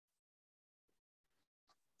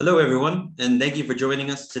Hello, everyone, and thank you for joining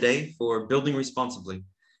us today for Building Responsibly,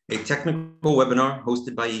 a technical webinar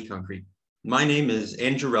hosted by ECOncrete. My name is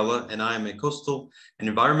Andrew Rella, and I am a coastal and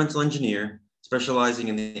environmental engineer specializing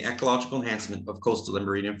in the ecological enhancement of coastal and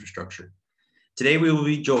marine infrastructure. Today, we will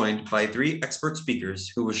be joined by three expert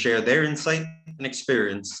speakers who will share their insight and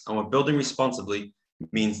experience on what building responsibly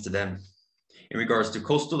means to them in regards to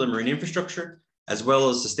coastal and marine infrastructure, as well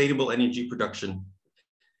as sustainable energy production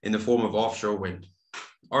in the form of offshore wind.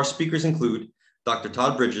 Our speakers include Dr.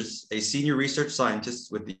 Todd Bridges, a senior research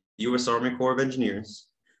scientist with the U.S. Army Corps of Engineers,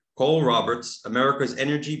 Cole Roberts, America's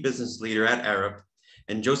energy business leader at Arup,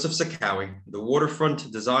 and Joseph Sakawi, the Waterfront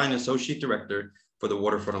Design Associate Director for the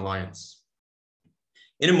Waterfront Alliance.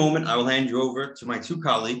 In a moment, I will hand you over to my two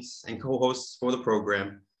colleagues and co-hosts for the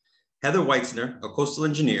program, Heather Weitzner, a coastal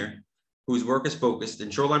engineer whose work is focused in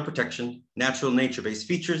shoreline protection, natural nature-based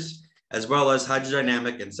features, as well as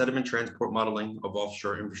hydrodynamic and sediment transport modeling of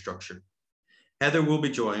offshore infrastructure. Heather will be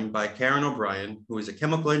joined by Karen O'Brien, who is a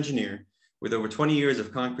chemical engineer with over 20 years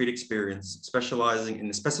of concrete experience, specializing in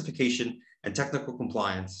the specification and technical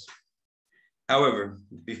compliance. However,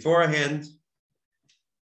 before I hand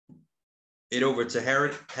it over to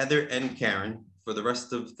Heather and Karen for the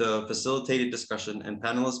rest of the facilitated discussion and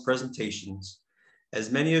panelist presentations,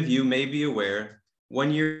 as many of you may be aware,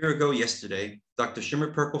 1 year ago yesterday, Dr.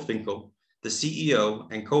 Shimmer Perkel-Finkel, the CEO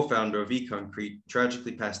and co-founder of ECOncrete,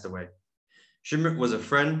 tragically passed away. Shimmer was a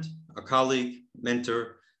friend, a colleague,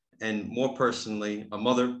 mentor, and more personally, a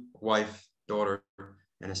mother, wife, daughter,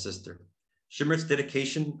 and a sister. Shimmer's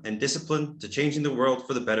dedication and discipline to changing the world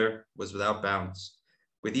for the better was without bounds,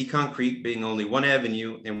 with ECOncrete being only one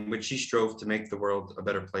avenue in which she strove to make the world a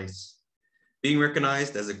better place. Being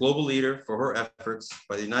recognized as a global leader for her efforts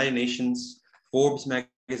by the United Nations, Forbes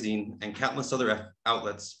magazine, and countless other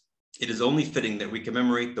outlets, it is only fitting that we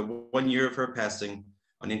commemorate the 1 year of her passing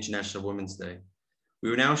on International Women's Day. We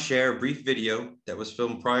will now share a brief video that was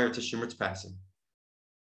filmed prior to Shimmer's passing.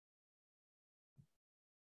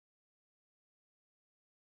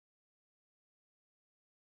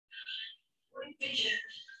 We envision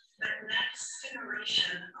that the next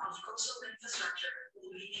generation of coastal infrastructure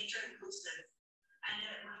will be nature inclusive, and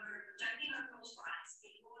that when we're protecting our coastlines,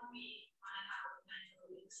 it won't be on our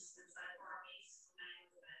natural ecosystems that are based on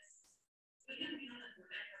natural events. We can build and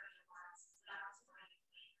protect our coastlines without destroying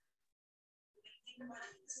nature. We can think about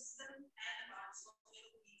the ecosystem and about social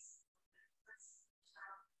needs. Let's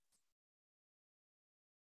start.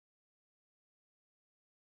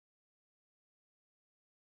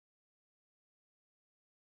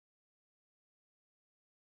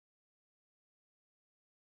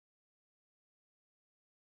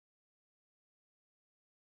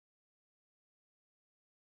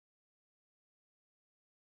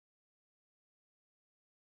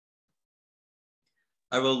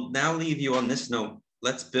 I will now leave you on this note.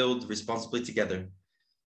 Let's build responsibly together,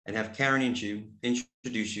 and have Karen and you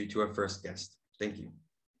introduce you to our first guest. Thank you.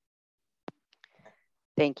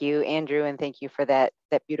 Thank you, Andrew, and thank you for that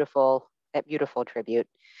beautiful tribute.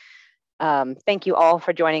 Thank you all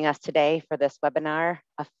for joining us today for this webinar.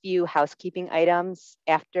 A few housekeeping items.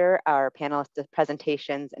 After our panelist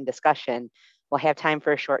presentations and discussion, we'll have time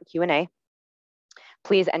for a short Q&A.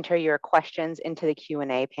 Please enter your questions into the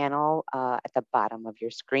Q&A panel at the bottom of your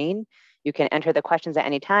screen. You can enter the questions at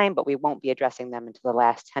any time, but we won't be addressing them until the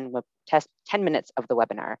last 10 minutes of the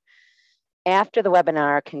webinar. After the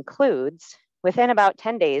webinar concludes, within about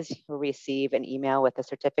 10 days, you'll receive an email with a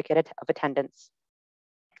certificate of attendance,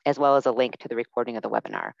 as well as a link to the recording of the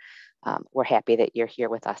webinar. We're happy that you're here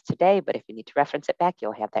with us today, but if you need to reference it back,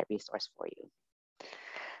 you'll have that resource for you.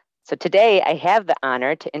 So today I have the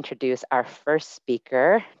honor to introduce our first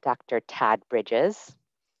speaker, Dr. Todd Bridges.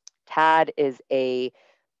 Todd is a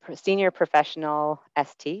senior professional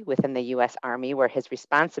ST within the U.S. Army, where his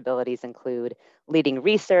responsibilities include leading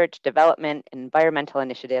research, development, and environmental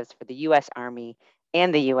initiatives for the U.S. Army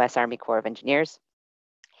and the U.S. Army Corps of Engineers.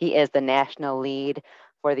 He is the national lead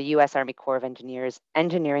for the U.S. Army Corps of Engineers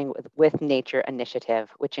Engineering with Nature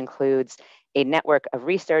initiative, which includes a network of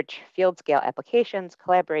research, field scale applications,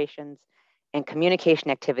 collaborations, and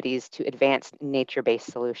communication activities to advance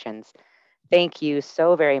nature-based solutions. Thank you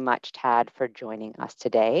so very much, Todd, for joining us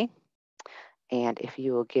today. And if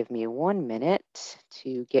you will give me 1 minute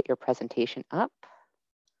to get your presentation up.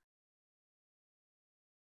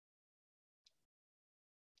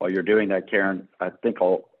 While you're doing that, Karen, I think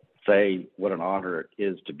I'll say what an honor it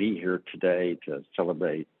is to be here today to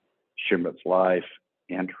celebrate Shimmer's life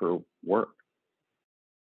and her work.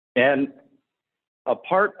 And a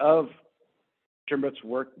part of Shimmer's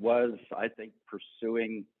work was, I think,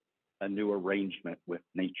 pursuing a new arrangement with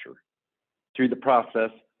nature. Through the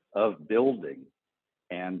process, of building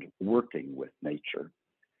and working with nature.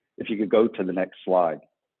 If you could go to the next slide.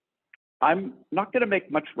 I'm not going to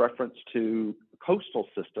make much reference to coastal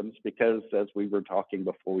systems because, as we were talking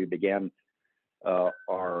before we began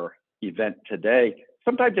our event today,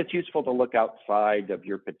 sometimes it's useful to look outside of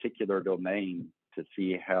your particular domain to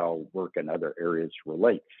see how work in other areas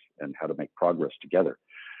relates and how to make progress together.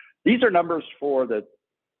 These are numbers for the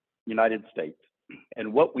United States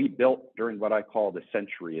and what we built during what I call the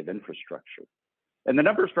century of infrastructure. And the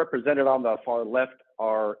numbers represented on the far left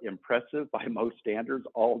are impressive by most standards.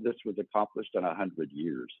 All of this was accomplished in 100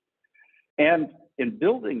 years. And in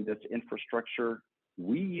building this infrastructure,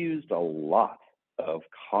 we used a lot of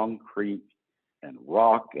concrete and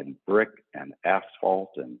rock and brick and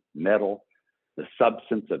asphalt and metal, the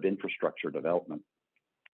substance of infrastructure development.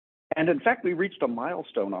 And in fact, we reached a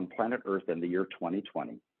milestone on planet Earth in the year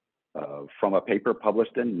 2020 from a paper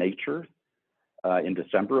published in Nature in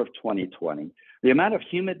December of 2020. The amount of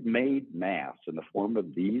human-made mass in the form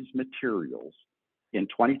of these materials in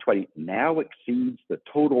 2020 now exceeds the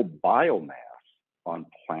total biomass on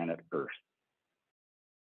planet Earth.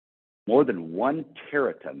 More than 1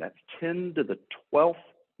 teraton, that's 10 to the 12th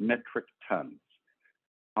metric tons,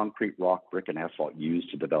 concrete, rock, brick, and asphalt used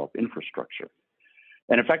to develop infrastructure.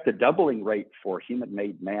 And in fact, the doubling rate for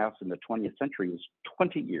human-made mass in the 20th century was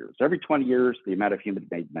 20 years. Every 20 years, the amount of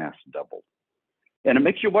human-made mass doubled. And it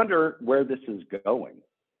makes you wonder where this is going.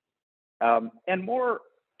 And more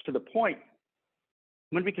to the point,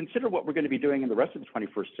 when we consider what we're going to be doing in the rest of the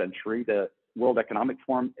 21st century, the World Economic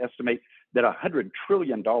Forum estimates that $100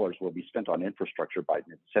 trillion will be spent on infrastructure by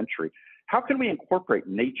mid-century. How can we incorporate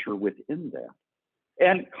nature within that?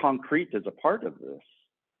 And concrete is a part of this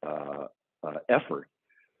effort.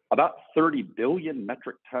 About 30 billion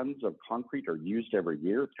metric tons of concrete are used every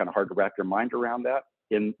year. It's kind of hard to wrap your mind around that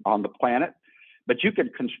on the planet. But you can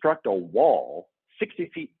construct a wall 60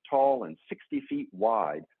 feet tall and 60 feet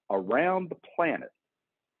wide around the planet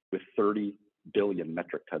with 30 billion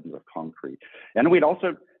metric tons of concrete. And we'd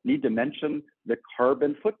also need to mention the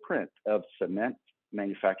carbon footprint of cement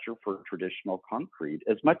manufacture for traditional concrete.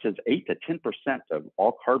 As much as 8 to 10% of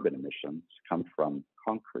all carbon emissions come from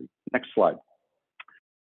concrete. Next slide.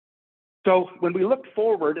 So when we look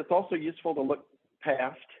forward, it's also useful to look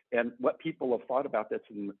past and what people have thought about this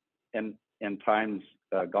in times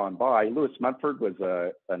gone by. Lewis Mumford was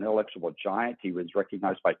an intellectual giant. He was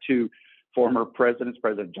recognized by 2 former presidents,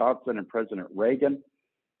 President Johnson and President Reagan.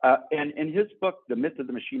 And in his book, The Myth of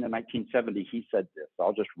the Machine in 1970, he said this,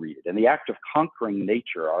 I'll just read it. In the act of conquering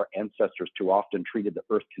nature, our ancestors too often treated the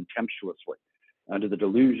earth contemptuously, under the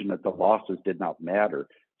delusion that the losses did not matter,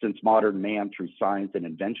 since modern man, through science and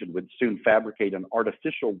invention, would soon fabricate an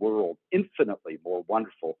artificial world infinitely more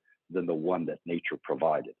wonderful than the one that nature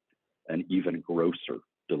provided, an even grosser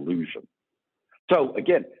delusion. So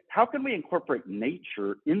again, how can we incorporate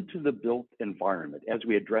nature into the built environment as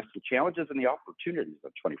we address the challenges and the opportunities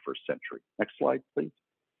of the 21st century? Next slide, please.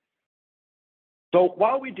 So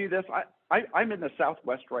while we do this, I'm in the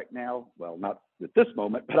Southwest right now. Well, not at this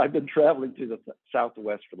moment, but I've been traveling to the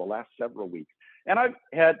Southwest for the last several weeks. And I've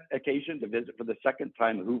had occasion to visit for the second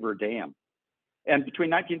time Hoover Dam. And between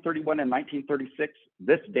 1931 and 1936,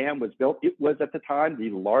 this dam was built. It was at the time the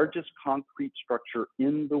largest concrete structure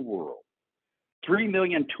in the world.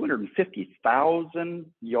 3,250,000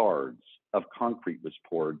 yards of concrete was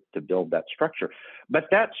poured to build that structure. But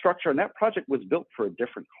that structure and that project was built for a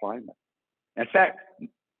different climate. In fact,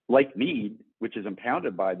 Lake Mead, which is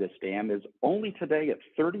impounded by this dam, is only today at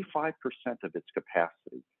 35% of its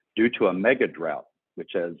capacity due to a mega drought,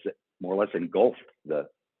 which has more or less engulfed the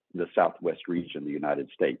Southwest region of the United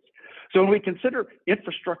States. So when we consider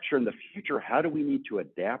infrastructure in the future, how do we need to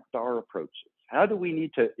adapt our approaches? How do we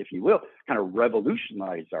need to, if you will, kind of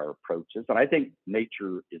revolutionize our approaches? And I think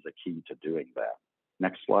nature is a key to doing that.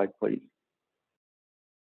 Next slide, please.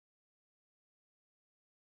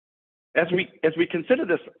 As we consider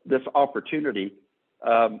this opportunity,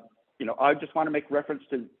 I just want to make reference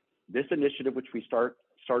to this initiative, which we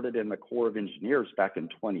started in the Corps of Engineers back in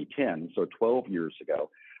 2010, so 12 years ago.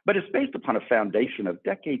 But it's based upon a foundation of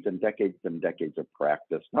decades and decades and decades of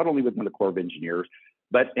practice, not only within the Corps of Engineers,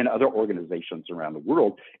 but in other organizations around the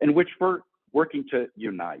world, in which we're working to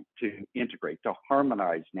unite, to integrate, to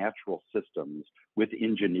harmonize natural systems with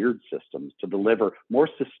engineered systems to deliver more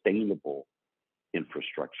sustainable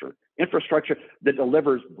infrastructure that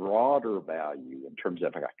delivers broader value in terms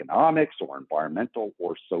of economics or environmental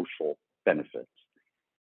or social benefits.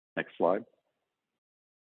 Next slide.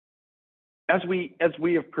 As we're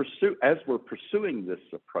pursuing this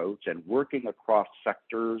approach and working across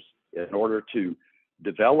sectors in order to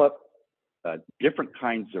develop different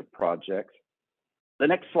kinds of projects. The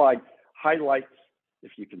next slide highlights,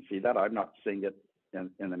 if you can see that, I'm not seeing it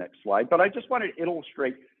in the next slide, but I just wanted to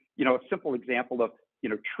illustrate, a simple example of,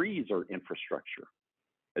 trees are infrastructure.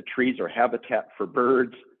 Trees are habitat for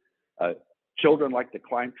birds. Children like to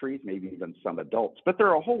climb trees, maybe even some adults, but there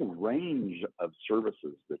are a whole range of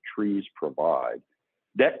services that trees provide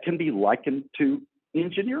that can be likened to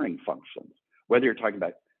engineering functions, whether you're talking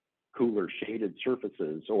about cooler shaded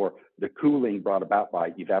surfaces or the cooling brought about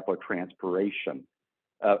by evapotranspiration,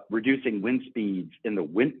 reducing wind speeds in the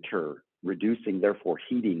winter, reducing therefore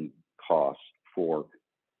heating costs for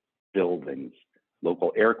buildings,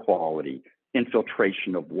 local air quality,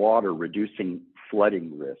 infiltration of water, reducing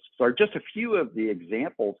flooding risks are just a few of the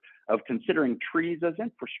examples of considering trees as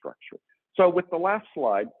infrastructure. So with the last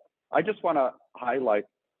slide, I just want to highlight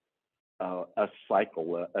a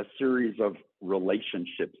cycle, a series of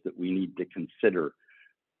relationships that we need to consider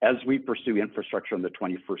as we pursue infrastructure in the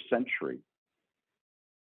 21st century.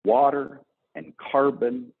 Water and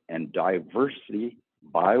carbon and diversity,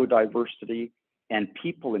 biodiversity, and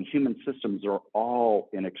people and human systems are all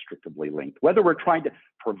inextricably linked. Whether we're trying to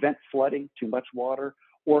prevent flooding, too much water,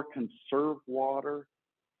 or conserve water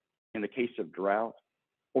in the case of drought,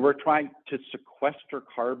 or we're trying to sequester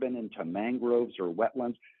carbon into mangroves or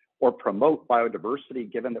wetlands, or promote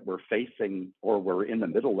biodiversity, given that we're facing or we're in the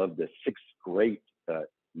middle of the sixth great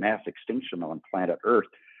mass extinction on planet Earth.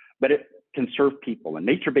 But it can serve people, and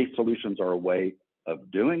nature-based solutions are a way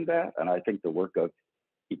of doing that. And I think the work of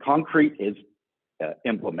ECOncrete is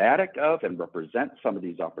emblematic of and represents some of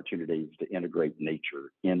these opportunities to integrate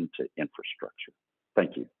nature into infrastructure.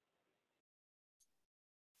 Thank you.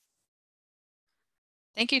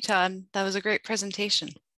 Thank you, Todd. That was a great presentation.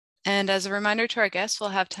 And as a reminder to our guests,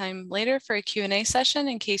 we'll have time later for a Q&A session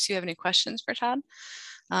in case you have any questions for Todd.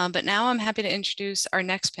 But now I'm happy to introduce our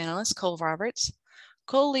next panelist, Cole Roberts.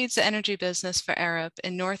 Cole leads the energy business for Arup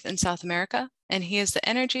in North and South America, and he is the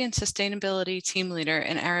Energy and Sustainability Team Leader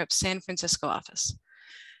in Arup's San Francisco office.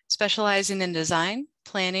 Specializing in design,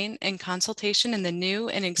 planning, and consultation in the new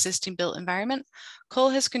and existing built environment, Cole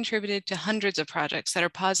has contributed to hundreds of projects that are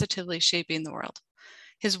positively shaping the world.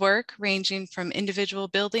 His work, ranging from individual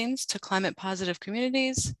buildings to climate positive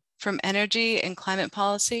communities, from energy and climate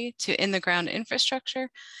policy to in-the-ground infrastructure,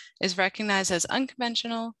 is recognized as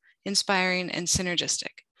unconventional, inspiring, and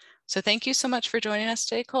synergistic. So thank you so much for joining us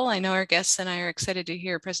today, Cole. I know our guests and I are excited to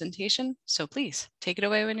hear your presentation, so please take it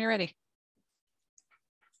away when you're ready.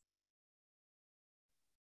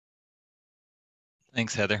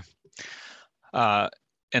 Thanks, Heather. And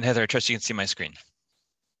Heather, I trust you can see my screen.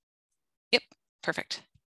 Yep, perfect.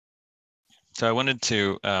 So I wanted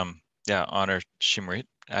to honor Shimrit.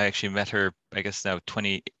 I actually met her, I guess now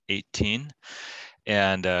 2018,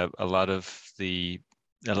 and a lot of the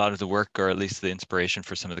work, or at least the inspiration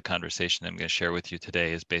for some of the conversation I'm going to share with you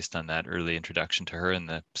today, is based on that early introduction to her and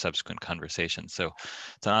the subsequent conversation. So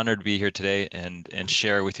it's an honor to be here today and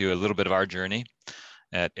share with you a little bit of our journey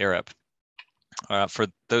at Arup. For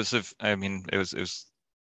those of, it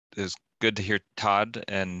was good to hear Todd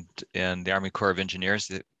and the Army Corps of Engineers.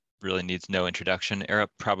 It really needs no introduction. Arup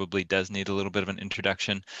probably does need a little bit of an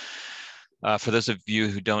introduction. For those of you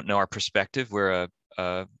who don't know our perspective, we're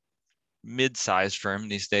a mid-sized firm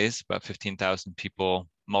these days, about 15,000 people,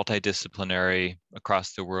 multidisciplinary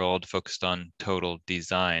across the world, focused on total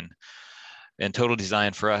design. And total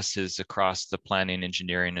design for us is across the planning,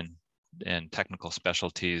 engineering, and technical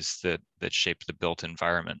specialties that shape the built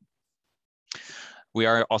environment. We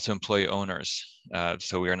are also employee owners,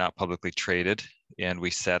 so we are not publicly traded, and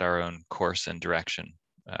we set our own course and direction.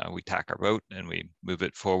 We tack our boat and we move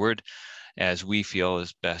it forward as we feel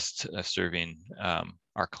is best serving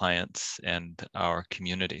our clients and our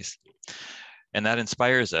communities. And that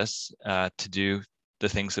inspires us to do the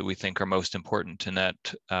things that we think are most important, and that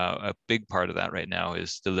a big part of that right now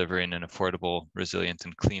is delivering an affordable, resilient,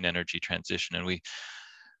 and clean energy transition. And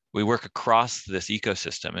we work across this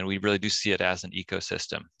ecosystem, and we really do see it as an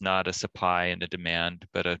ecosystem, not a supply and a demand,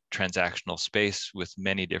 but a transactional space with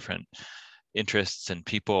many different interests and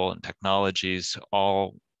people and technologies,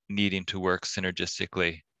 all needing to work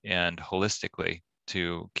synergistically and holistically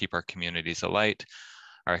to keep our communities alight,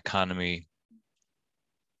 our economy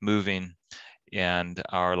moving, and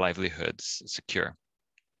our livelihoods secure.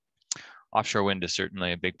 Offshore wind is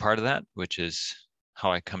certainly a big part of that, which is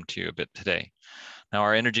how I come to you a bit today. Now,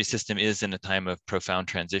 our energy system is in a time of profound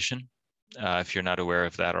transition. If you're not aware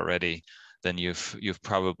of that already, then you've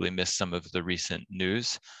probably missed some of the recent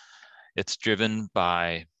news. It's driven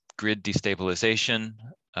by grid destabilization,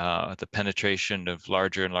 the penetration of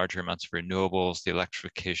larger and larger amounts of renewables, the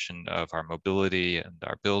electrification of our mobility and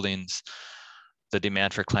our buildings, the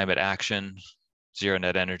demand for climate action, zero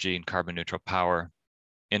net energy and carbon neutral power,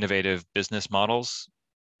 innovative business models,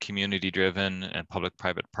 community-driven and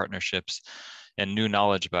public-private partnerships, and new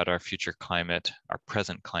knowledge about our future climate, our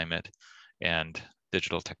present climate, and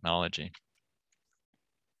digital technology.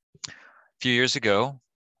 A few years ago,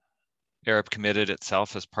 Arup committed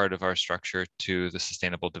itself as part of our structure to the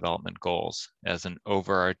Sustainable Development Goals as an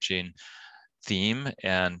overarching theme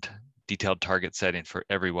and detailed target setting for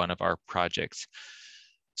every one of our projects.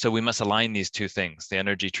 So we must align these two things, the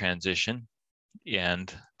energy transition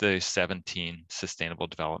and the 17 Sustainable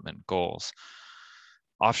Development Goals.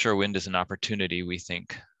 Offshore wind is an opportunity, we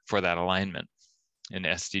think, for that alignment. In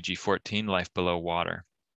SDG 14, life below water.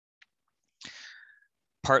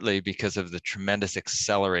 Partly because of the tremendous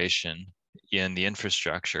acceleration in the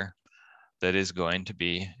infrastructure that is going to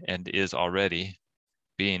be and is already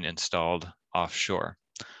being installed offshore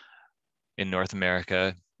in North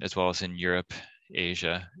America, as well as in Europe,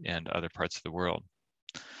 Asia, and other parts of the world.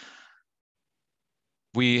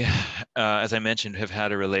 We, as I mentioned, have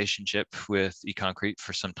had a relationship with ECOncrete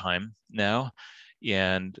for some time now,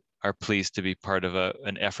 and are pleased to be part of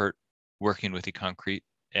an effort working with ECOncrete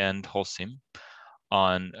and Holcim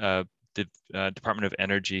on the Department of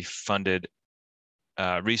Energy funded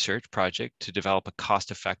research project to develop a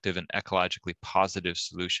cost-effective and ecologically positive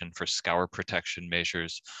solution for scour protection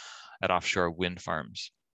measures at offshore wind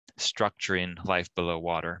farms, structuring life below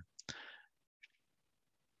water.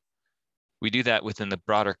 We do that within the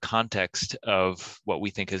broader context of what we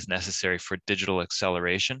think is necessary for digital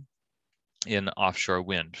acceleration in offshore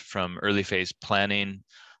wind, from early phase planning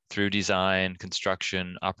through design,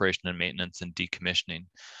 construction, operation and maintenance, and decommissioning.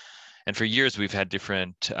 And for years, we've had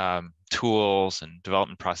different tools and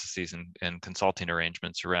development processes and consulting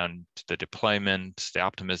arrangements around the deployment, the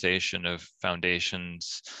optimization of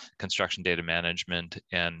foundations, construction data management,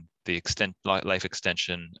 and the life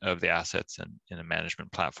extension of the assets in a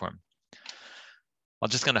management platform. I'm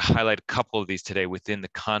just going to highlight a couple of these today within the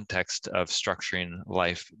context of structuring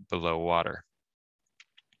life below water.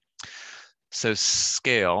 So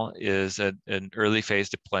SCALE is an early phase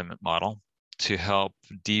deployment model to help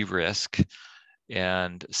de-risk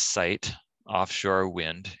and site offshore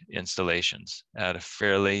wind installations at a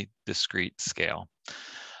fairly discrete scale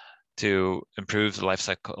to improve the life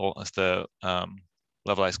cycle, the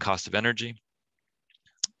levelized cost of energy,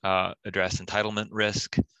 address entitlement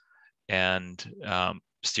risk, and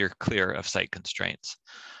steer clear of site constraints.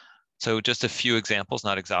 So just a few examples,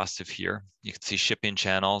 not exhaustive here. You can see shipping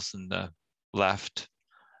channels in the left,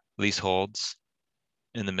 leaseholds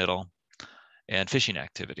in the middle, and fishing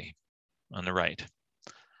activity on the right.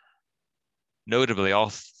 Notably,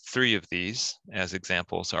 all three of these, as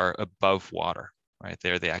examples, are above water, right?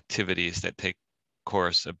 They're the activities that take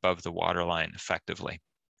course above the waterline effectively.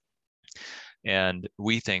 And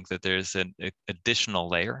we think that there's an additional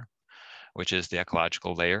layer, which is the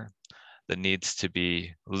ecological layer, that needs to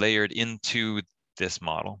be layered into this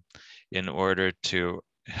model in order to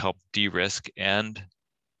help de-risk and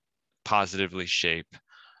positively shape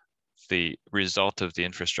the result of the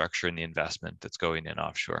infrastructure and the investment that's going in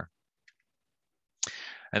offshore.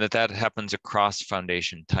 And that happens across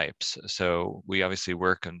foundation types. So we obviously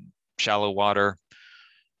work in shallow water,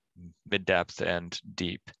 mid-depth, and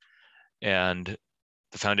deep. And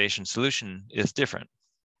the foundation solution is different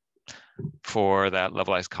for that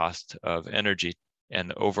levelized cost of energy and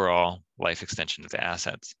the overall life extension of the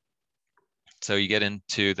assets. So you get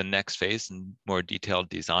into the next phase in more detailed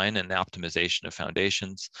design and optimization of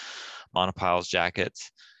foundations, monopiles,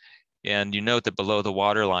 jackets. And you note that below the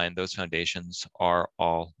waterline, those foundations are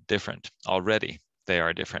all different already. They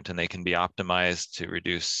are different, and they can be optimized to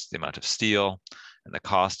reduce the amount of steel and the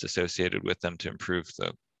cost associated with them to improve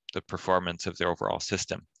the performance of their overall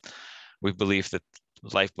system. We believe that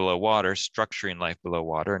life below water, structuring life below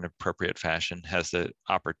water in an appropriate fashion, has the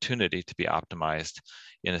opportunity to be optimized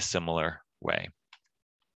in a similar way.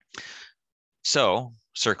 So,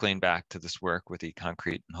 circling back to this work with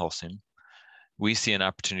ECOncrete and Holcim, we see an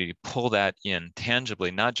opportunity to pull that in tangibly,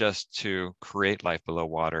 not just to create life below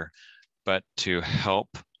water, but to help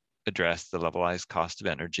address the levelized cost of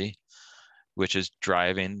energy, which is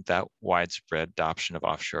driving that widespread adoption of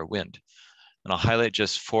offshore wind. And I'll highlight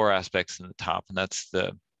just four aspects in the top, and that's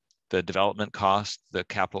the development cost, the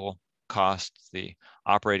capital cost, the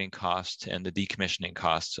operating cost, and the decommissioning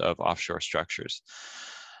costs of offshore structures.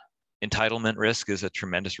 Entitlement risk is a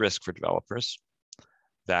tremendous risk for developers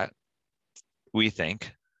that we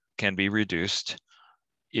think can be reduced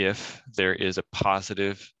if there is a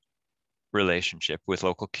positive relationship with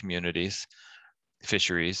local communities,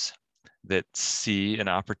 fisheries, that see an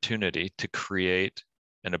opportunity to create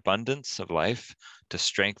an abundance of life, to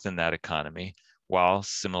strengthen that economy, while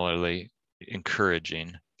similarly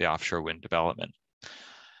encouraging the offshore wind development.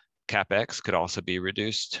 CapEx could also be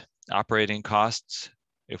reduced. Operating costs,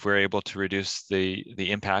 if we're able to reduce the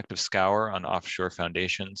impact of scour on offshore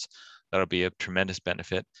foundations, that'll be a tremendous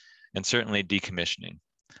benefit. And certainly decommissioning.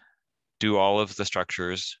 Should all of the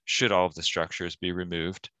structures be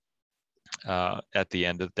removed at the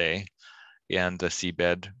end of the day and the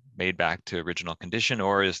seabed made back to original condition,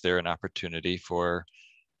 or is there an opportunity for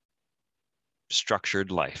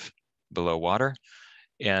structured life below water,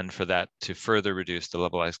 and for that to further reduce the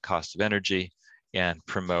levelized cost of energy and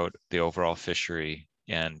promote the overall fishery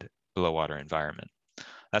and below water environment?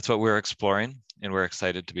 That's what we're exploring, and we're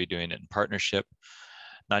excited to be doing it in partnership,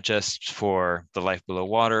 not just for the life below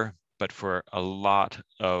water, but for a lot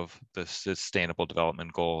of the sustainable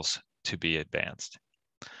development goals to be advanced.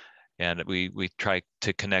 And we try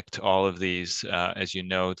to connect all of these. As you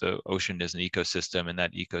know, the ocean is an ecosystem, and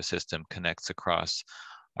that ecosystem connects across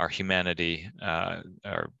our humanity,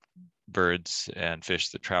 our birds and fish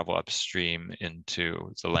that travel upstream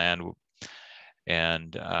into the land,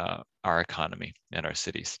 and our economy and our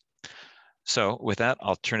cities. So with that,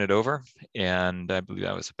 I'll turn it over. And I believe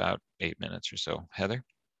that was about 8 minutes or so. Heather?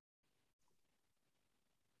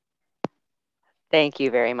 Thank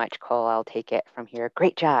you very much, Cole. I'll take it from here.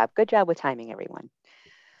 Great job. Good job with timing, everyone.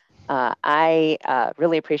 I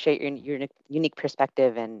really appreciate your unique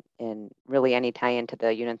perspective, and really any tie into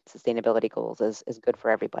the UN sustainability goals is good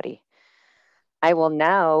for everybody. I will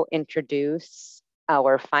now introduce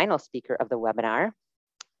our final speaker of the webinar,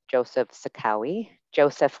 Joseph Sakawi.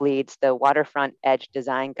 Joseph leads the Waterfront Edge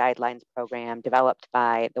Design Guidelines program developed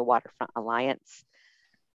by the Waterfront Alliance.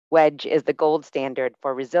 WEDGE is the gold standard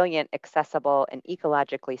for resilient, accessible, and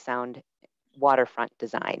ecologically sound waterfront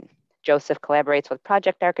design. Joseph collaborates with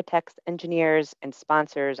project architects, engineers, and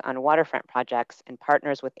sponsors on waterfront projects, and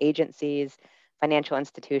partners with agencies, financial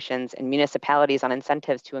institutions, and municipalities on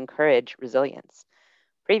incentives to encourage resilience.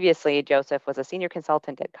 Previously, Joseph was a senior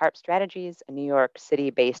consultant at CARP Strategies, a New York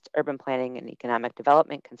City-based urban planning and economic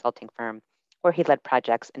development consulting firm, where he led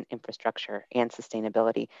projects in infrastructure and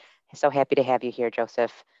sustainability. So happy to have you here,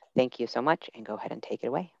 Joseph. Thank you so much, and go ahead and take it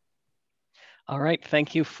away. All right,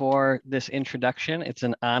 thank you for this introduction. It's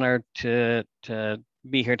an honor to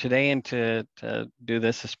be here today and to do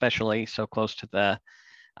this, especially so close to the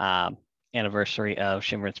anniversary of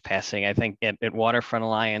Shimmerit's passing. I think at Waterfront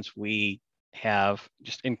Alliance, we have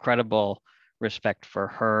just incredible respect for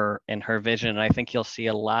her and her vision. And I think you'll see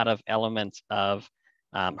a lot of elements of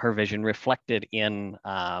her vision reflected in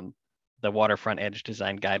the Waterfront Edge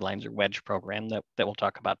Design Guidelines, or WEDGE program that we'll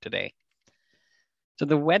talk about today. So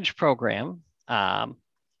the WEDGE program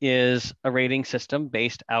is a rating system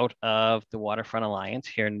based out of the Waterfront Alliance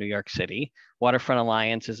here in New York City. Waterfront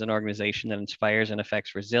Alliance is an organization that inspires and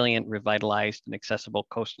affects resilient, revitalized, and accessible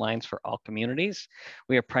coastlines for all communities.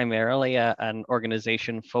 We are primarily an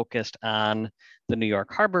organization focused on the New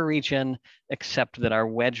York Harbor region, except that our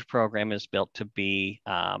WEDGE program is built to be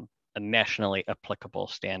a nationally applicable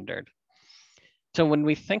standard. So when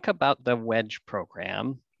we think about the WEDGE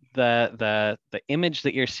program, the image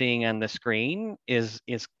that you're seeing on the screen is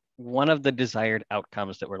one of the desired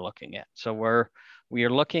outcomes that we're looking at. So we are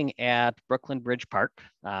looking at Brooklyn Bridge Park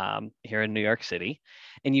here in New York City,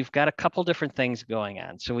 and you've got a couple different things going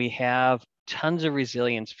on. So we have tons of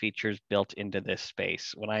resilience features built into this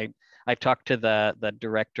space. When I talked to the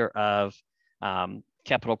director of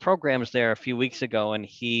capital programs there a few weeks ago, and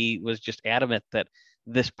he was just adamant that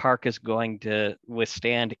this park is going to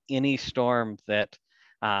withstand any storm that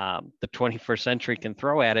the 21st century can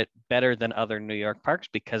throw at it better than other New York parks,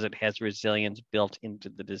 because it has resilience built into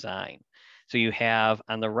the design. So you have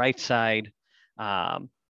on the right side a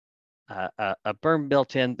berm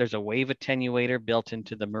built in. There's a wave attenuator built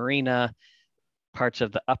into the marina. Parts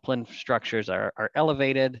of the upland structures are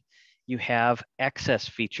elevated. You have access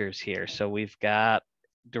features here. So we've got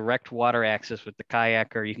direct water access with the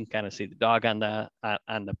kayaker. You can kind of see the dog on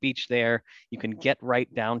the beach there. You can get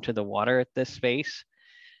right down to the water at this space.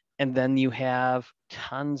 And then you have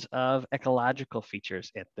tons of ecological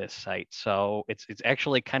features at this site. So it's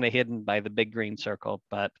actually kind of hidden by the big green circle,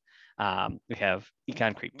 but we have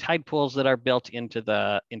ECOncrete tide pools that are built into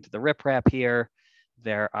the riprap here.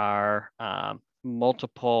 There are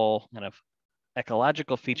multiple kind of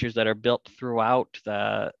ecological features that are built throughout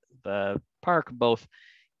the park, both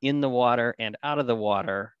in the water and out of the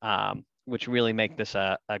water, which really make this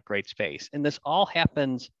a great space. And this all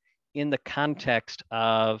happens in the context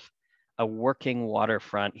of a working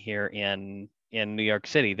waterfront here in New York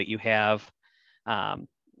City, that you have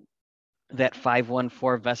that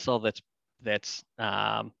 514 vessel that's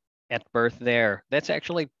at berth there, that's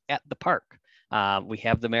actually at the park. We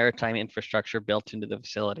have the maritime infrastructure built into the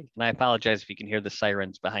facility. And I apologize if you can hear the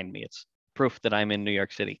sirens behind me. It's proof that I'm in New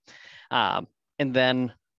York City. And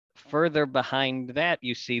then further behind that,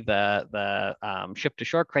 you see the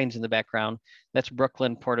ship-to-shore cranes in the background. That's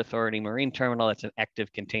Brooklyn Port Authority Marine Terminal. That's an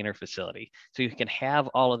active container facility. So you can have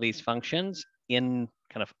all of these functions in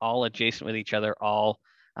kind of all adjacent with each other, all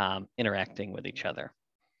interacting with each other.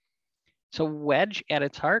 So WEDGE at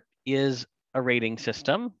its heart is a rating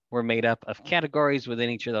system. We're made up of categories. Within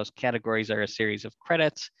each of those categories are a series of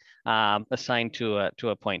credits assigned to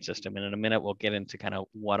a point system. And in a minute, we'll get into kind of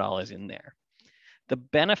what all is in there. The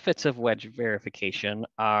benefits of WEDGE verification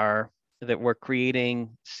are that we're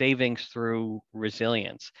creating savings through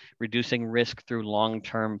resilience, reducing risk through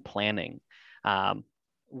long-term planning.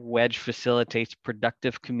 WEDGE facilitates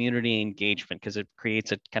productive community engagement because it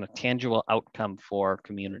creates a kind of tangible outcome for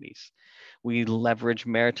communities. We leverage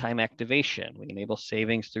maritime activation. We enable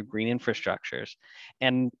savings through green infrastructures.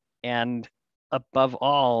 And above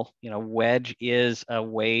all, WEDGE is a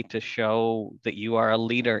way to show that you are a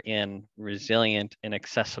leader in resilient and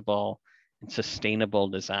accessible and sustainable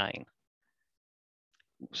design.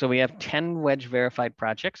 So we have 10 WEDGE verified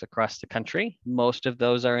projects across the country. Most of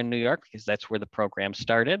those are in New York because that's where the program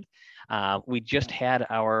started. We just had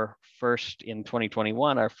our first, in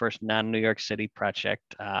 2021, our first non-New York City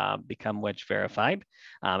project become WEDGE verified.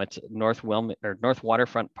 It's North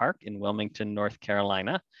Waterfront Park in Wilmington, North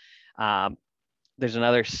Carolina. There's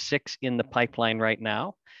another 6 in the pipeline right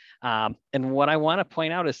now. And what I want to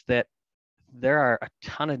point out is that there are a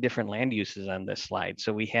ton of different land uses on this slide.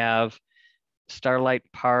 So we have Starlight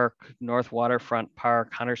Park, North Waterfront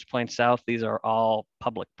Park, Hunters Point South. These are all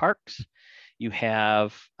public parks. You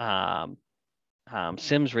have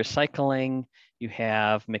Sims Recycling. You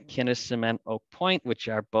have McKinnis Cement Oak Point, which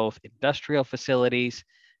are both industrial facilities.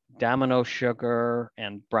 Domino Sugar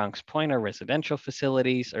and Bronx Point are residential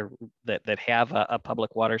facilities that have a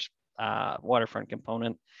public waterfront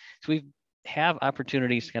component. So we have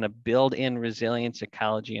opportunities to kind of build in resilience,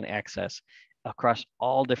 ecology, and access across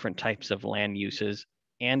all different types of land uses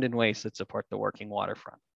and in ways that support the working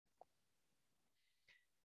waterfront.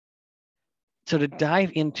 So to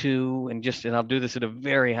dive into, and I'll do this at a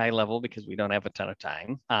very high level because we don't have a ton of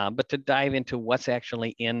time, but to dive into what's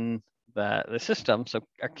actually in the system. So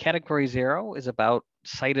our category 0 is about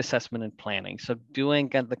site assessment and planning. So doing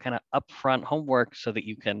the kind of upfront homework so that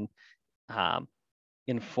you can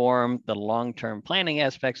inform the long-term planning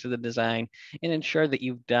aspects of the design and ensure that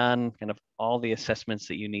you've done kind of all the assessments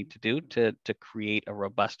that you need to do to create a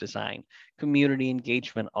robust design. Community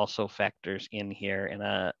engagement also factors in here in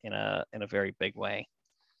a very big way.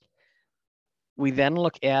 We then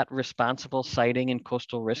look at responsible siting and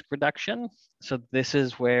coastal risk reduction. So this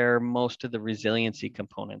is where most of the resiliency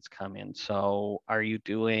components come in. So are you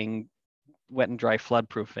doing wet and dry flood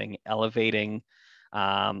proofing, elevating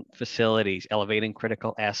facilities, elevating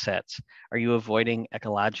critical assets? Are you avoiding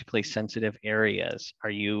ecologically sensitive areas? Are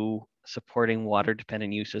you supporting water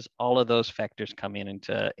dependent uses? All of those factors come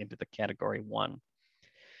into the category 1.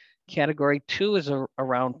 Category 2 is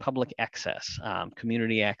around public access,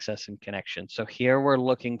 community access and connection. So here we're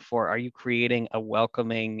looking for, are you creating a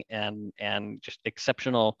welcoming and just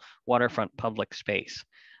exceptional waterfront public space?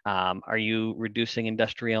 Are you reducing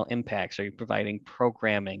industrial impacts? Are you providing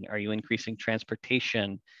programming? Are you increasing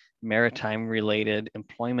transportation, maritime related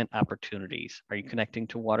employment opportunities? Are you connecting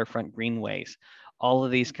to waterfront greenways? All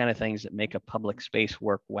of these kind of things that make a public space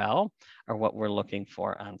work well are what we're looking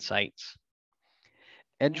for on sites.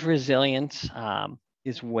 Edge resilience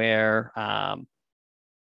is where a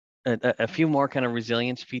few more kind of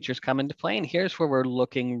resilience features come into play. And here's where we're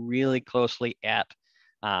looking really closely at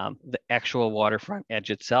the actual waterfront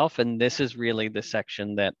edge itself. And this is really the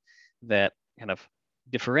section that kind of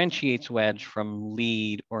differentiates WEDGE from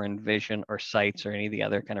LEED or Envision or CITES or any of the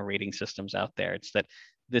other kind of rating systems out there. It's that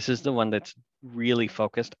this is the one that's really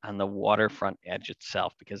focused on the waterfront edge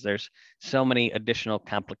itself, because there's so many additional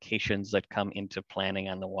complications that come into planning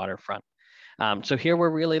on the waterfront. So here we're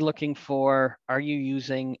really looking for, are you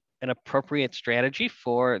using an appropriate strategy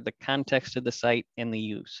for the context of the site and the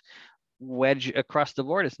use? WEDGE across the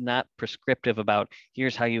board is not prescriptive about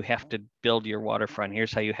here's how you have to build your waterfront,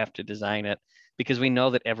 here's how you have to design it, because we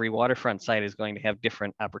know that every waterfront site is going to have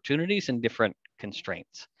different opportunities and different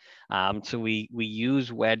constraints. So we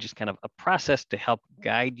use WEDGE as kind of a process to help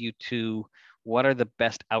guide you to what are the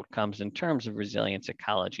best outcomes in terms of resilience,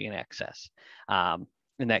 ecology, and access.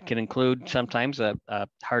 And that can include sometimes a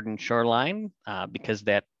hardened shoreline because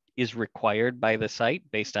that is required by the site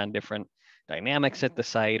based on different dynamics at the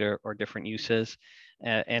site or different uses.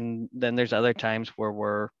 And then there's other times where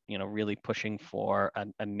we're really pushing for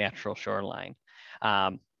a natural shoreline.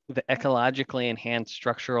 The ecologically enhanced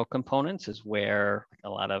structural components is where a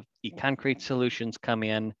lot of ECOncrete solutions come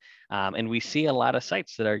in, and we see a lot of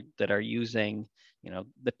sites that are using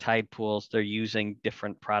the tide pools. They're using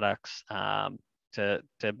different products to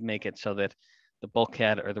make it so that the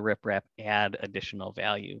bulkhead or the riprap add additional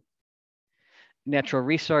value. Natural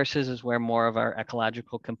resources is where more of our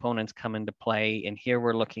ecological components come into play. And here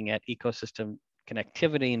we're looking at ecosystem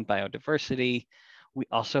connectivity and biodiversity. We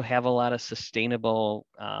also have a lot of sustainable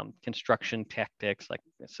construction tactics like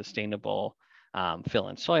sustainable fill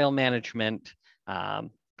and soil management,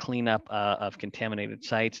 cleanup of contaminated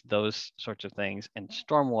sites, those sorts of things, and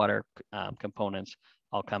stormwater components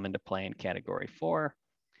all come into play in category 4.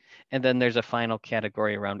 And then there's a final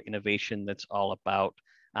category around innovation that's all about,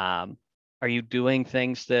 are you doing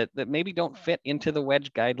things that maybe don't fit into the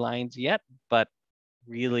wedge guidelines yet, but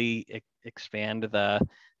really expand the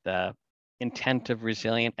intent of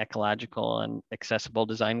resilient, ecological, and accessible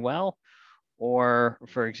design well? Or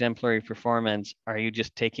for exemplary performance, are you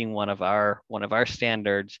just taking one of our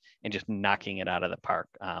standards and just knocking it out of the park?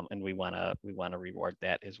 And we want to reward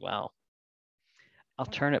that as well. I'll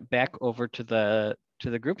turn it back over to the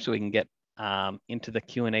group so we can get into the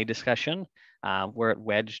Q&A discussion. We're at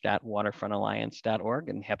wedge.waterfrontalliance.org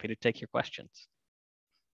and happy to take your questions.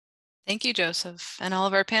 Thank you, Joseph, and all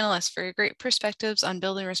of our panelists for your great perspectives on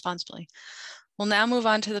building responsibly. We'll now move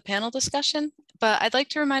on to the panel discussion, but I'd like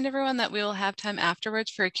to remind everyone that we will have time afterwards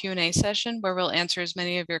for a Q&A session where we'll answer as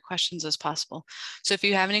many of your questions as possible. So if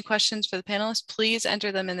you have any questions for the panelists, please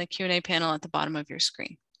enter them in the Q&A panel at the bottom of your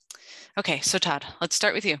screen. Okay, so Todd, let's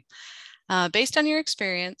start with you. Based on your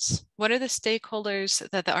experience, what are the stakeholders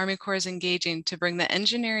that the Army Corps is engaging to bring the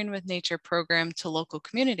Engineering with Nature program to local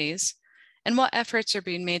communities? And what efforts are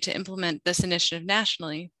being made to implement this initiative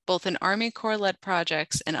nationally, both in Army Corps-led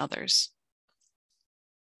projects and others?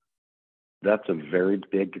 That's a very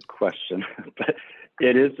big question, but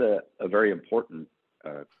it is a very important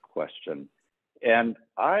question. And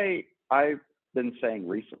I've been saying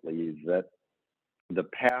recently that the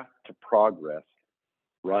path to progress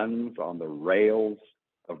runs on the rails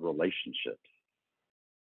of relationships,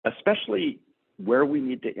 especially where we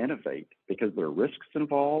need to innovate, because there are risks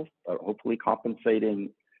involved, hopefully compensating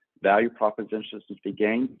value propositions to be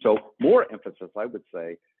gained. So more emphasis, I would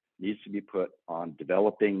say, needs to be put on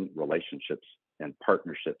developing relationships and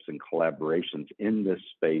partnerships and collaborations in this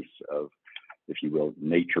space of, if you will,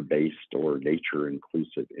 nature-based or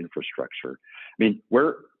nature-inclusive infrastructure. I mean,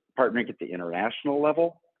 we're partnering at the international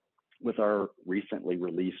level with our recently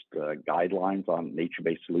released guidelines on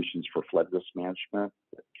nature-based solutions for flood risk management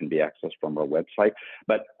that can be accessed from our website,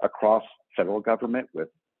 but across federal government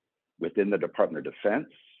within the Department of Defense.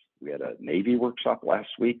 We had a Navy workshop last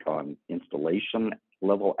week on installation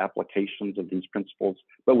level applications of these principles,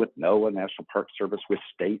 but with NOAA, National Park Service, with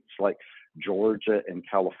states like Georgia and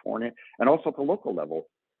California, and also at the local level.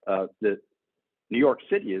 The New York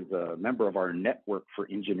City is a member of our Network for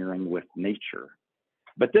Engineering with Nature.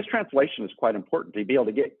 But this translation is quite important to be able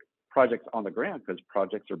to get projects on the ground, because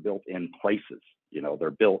projects are built in places,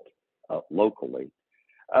 they're built locally.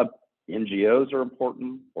 NGOs are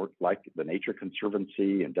important, or like the Nature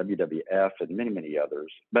Conservancy and WWF and many, many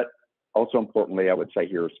others. But also importantly, I would say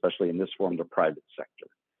here, especially in this forum, the private sector.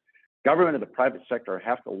 Government and the private sector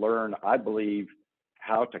have to learn, I believe,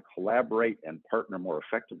 how to collaborate and partner more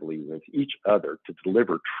effectively with each other to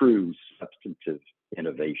deliver true substantive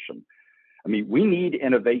innovation. I mean, we need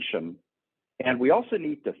innovation, and we also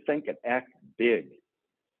need to think and act big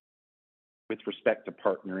with respect to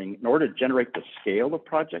partnering in order to generate the scale of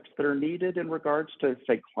projects that are needed in regards to,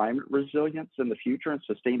 say, climate resilience in the future and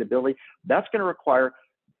sustainability. That's going to require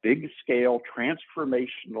big scale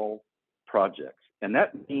transformational projects. And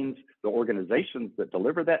that means the organizations that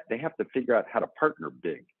deliver that, they have to figure out how to partner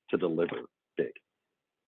big to deliver big.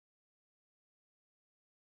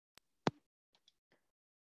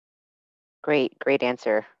 Great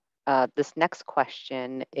answer. This next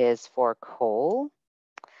question is for Cole.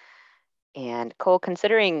 And Cole,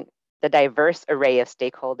 considering the diverse array of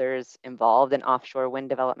stakeholders involved in offshore wind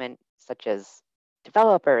development, such as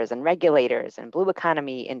developers and regulators and blue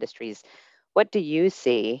economy industries, what do you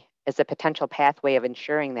see as a potential pathway of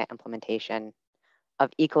ensuring that implementation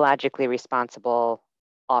of ecologically responsible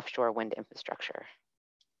offshore wind infrastructure?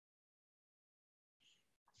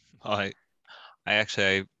 I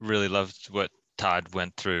really loved what Todd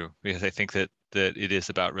went through, because I think that it is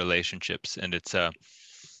about relationships, and it's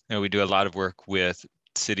we do a lot of work with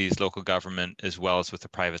cities, local government, as well as with the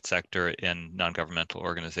private sector and non-governmental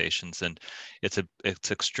organizations. And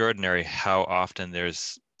it's extraordinary how often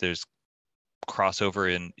there's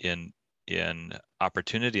crossover in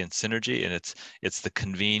opportunity and synergy, and it's the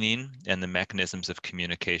convening and the mechanisms of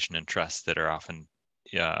communication and trust that are often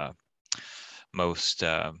most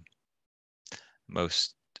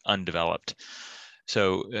undeveloped.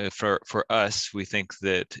 So for us, we think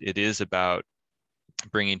that it is about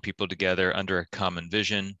bringing people together under a common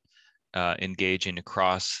vision, engaging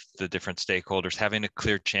across the different stakeholders, having a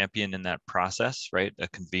clear champion in that process, right? A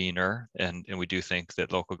convener, and we do think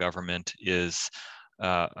that local government is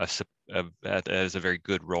a very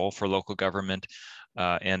good role for local government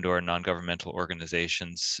and or non-governmental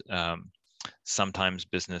organizations. Sometimes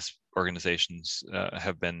business organizations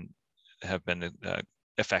have been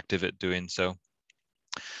effective at doing so.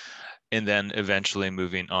 And then eventually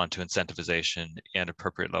moving on to incentivization and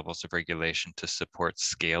appropriate levels of regulation to support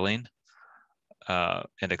scaling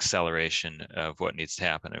and acceleration of what needs to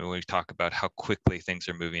happen. And when we talk about how quickly things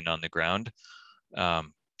are moving on the ground,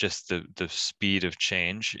 just the speed of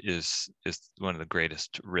change is one of the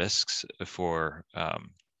greatest risks for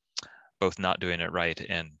both not doing it right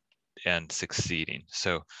and succeeding.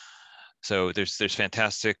 So there's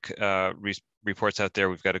fantastic reports out there.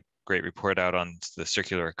 We've got a great report out on the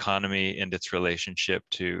circular economy and its relationship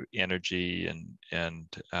to energy, and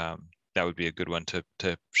that would be a good one to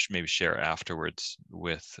maybe share afterwards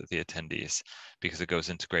with the attendees, because it goes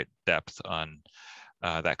into great depth on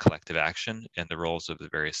that collective action and the roles of the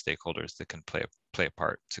various stakeholders that can play a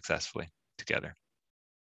part successfully together.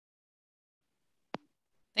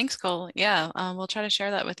 Thanks, Cole. Yeah, we'll try to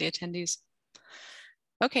share that with the attendees.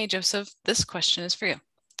 Okay, Joseph, this question is for you.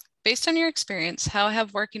 Based on your experience, how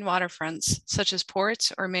have working waterfronts, such as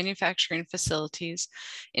ports or manufacturing facilities,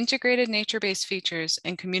 integrated nature-based features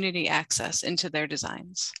and community access into their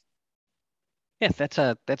designs? Yeah, that's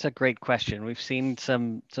a great question. We've seen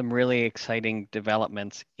some really exciting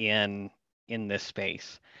developments in this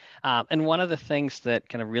space, and one of the things that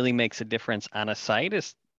kind of really makes a difference on a site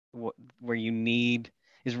is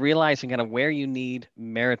realizing kind of where you need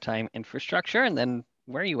maritime infrastructure and then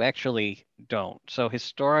where you actually don't. So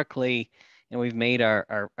historically, we've made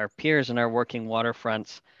our piers and our working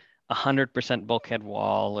waterfronts 100% bulkhead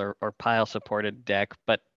wall or pile supported deck,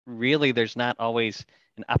 but really there's not always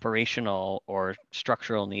an operational or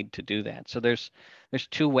structural need to do that. So there's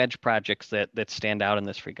two wedge projects that stand out in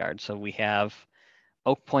this regard. So we have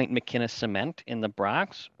Oak Point McKinnis Cement in the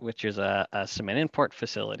Bronx, which is a cement import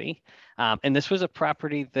facility. And this was a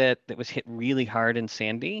property that was hit really hard in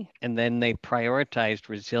Sandy, and then they prioritized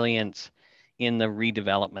resilience in the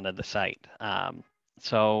redevelopment of the site.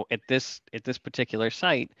 So at this particular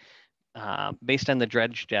site, based on the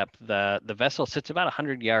dredge depth, the vessel sits about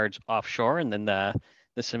 100 yards offshore, and then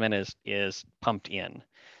the cement is pumped in.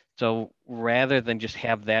 So rather than just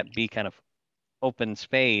have that be kind of open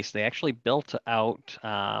space, they actually built out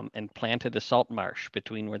and planted a salt marsh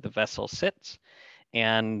between where the vessel sits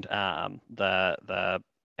and the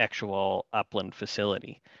actual upland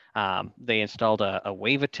facility. They installed a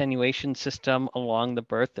wave attenuation system along the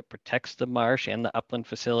berth that protects the marsh and the upland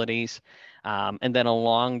facilities. And then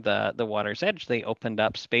along the water's edge, they opened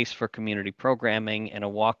up space for community programming and a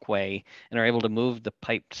walkway, and are able to move the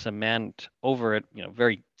piped cement over it,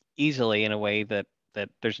 very easily in a way that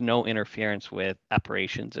there's no interference with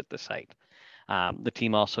operations at the site. The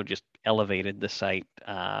team also just elevated the site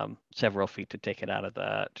several feet to take it out of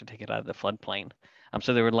the floodplain.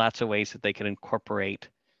 So there were lots of ways that they could incorporate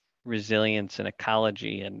resilience and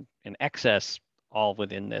ecology and excess all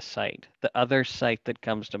within this site. The other site that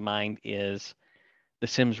comes to mind is the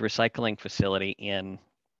Sims recycling facility in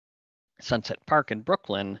Sunset Park in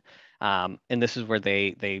Brooklyn. And this is where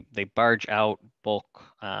they barge out bulk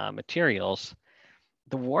materials.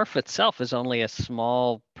 The wharf itself is only a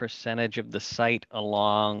small percentage of the site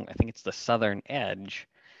along, I think it's the southern edge.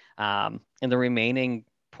 And the remaining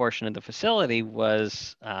portion of the facility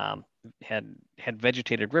was had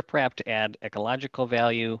vegetated riprap to add ecological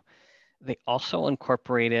value. They also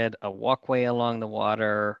incorporated a walkway along the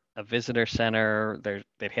water, a visitor center.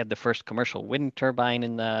 They've had the first commercial wind turbine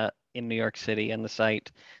in New York City on the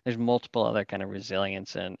site. There's multiple other kind of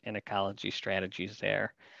resilience and ecology strategies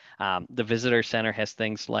there. The visitor center has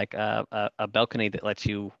things like a balcony that lets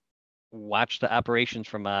you watch the operations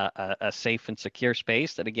from a safe and secure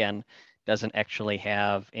space that, again, doesn't actually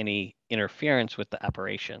have any interference with the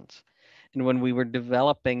operations. And when we were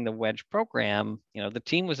developing the wedge program, the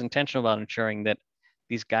team was intentional about ensuring that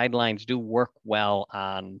these guidelines do work well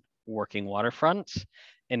on working waterfronts.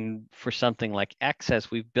 and for something like access,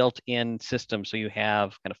 we've built in systems so you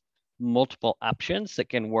have kind of multiple options that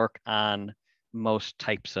can work on most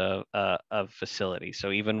types of facilities.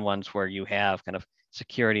 So even ones where you have kind of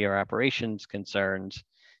security or operations concerns,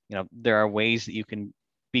 you know, there are ways that you can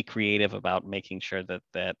be creative about making sure that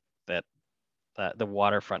the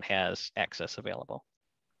waterfront has access available.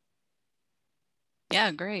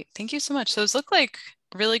 Yeah, great. Thank you so much. Those look like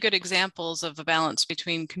really good examples of a balance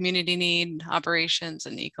between community need, operations,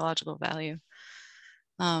 and ecological value.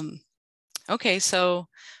 Okay, so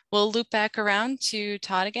we'll loop back around to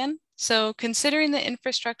Todd again. So considering the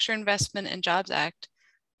Infrastructure Investment and Jobs Act,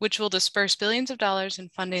 which will disperse billions of dollars in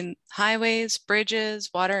funding highways, bridges,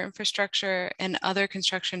 water infrastructure, and other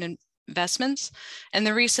construction investments, and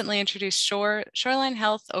the recently introduced Shoreline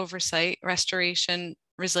Health Oversight, Restoration,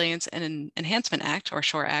 Resilience, and Enhancement Act, or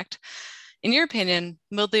SHORE Act, in your opinion,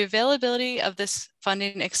 will the availability of this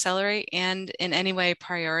funding accelerate and in any way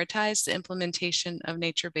prioritize the implementation of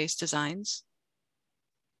nature-based designs?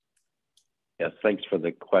 Yes, thanks for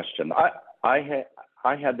the question. I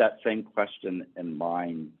had that same question in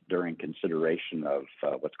mind during consideration of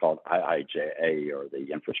what's called IIJA, or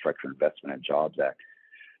the Infrastructure Investment and Jobs Act.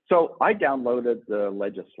 So I downloaded the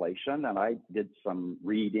legislation and I did some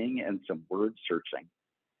reading and some word searching.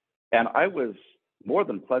 And I was more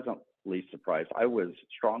than pleasantly surprised. I was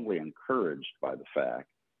strongly encouraged by the fact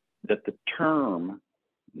that the term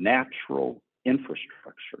natural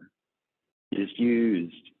infrastructure is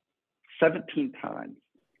used 17 times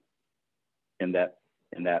in that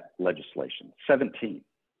legislation, 17.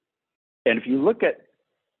 And if you look at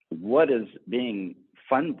what is being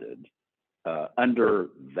funded under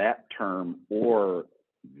that term or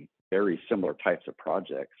very similar types of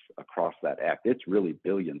projects across that act, it's really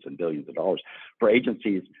billions and billions of dollars for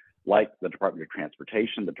agencies like the Department of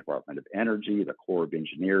Transportation, the Department of Energy, the Corps of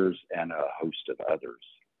Engineers, and a host of others.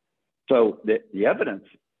 So the evidence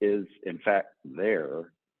is, in fact,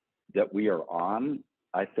 there that we are on,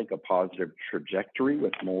 I think, a positive trajectory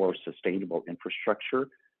with more sustainable infrastructure,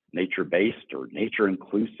 nature-based or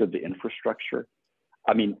nature-inclusive infrastructure.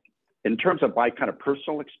 I mean, in terms of my kind of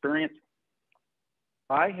personal experience,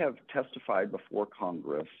 I have testified before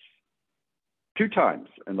Congress 2 times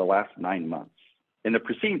in the last 9 months. In the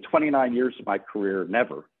preceding 29 years of my career,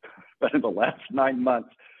 never, but in the last 9 months,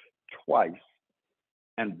 twice.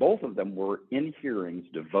 And both of them were in hearings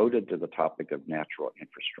devoted to the topic of natural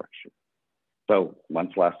infrastructure. So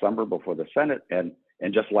once last summer before the Senate, and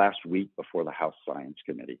just last week before the House Science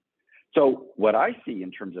Committee. So what I see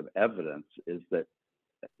in terms of evidence is that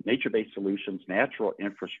nature-based solutions, natural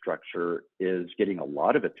infrastructure is getting a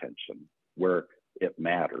lot of attention where it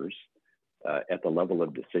matters at the level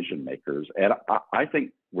of decision makers. And I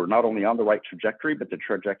think we're not only on the right trajectory, but the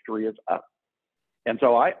trajectory is up. And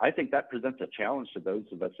so I think that presents a challenge to those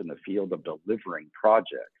of us in the field of delivering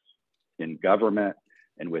projects in government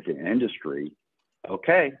and within industry.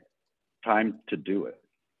 Okay, time to do it,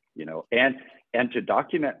 you know, and to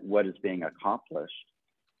document what is being accomplished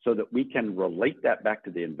so that we can relate that back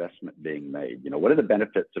to the investment being made. You know, what are the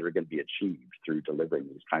benefits that are going to be achieved through delivering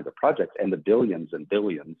these kinds of projects and the billions and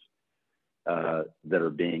billions that are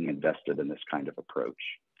being invested in this kind of approach?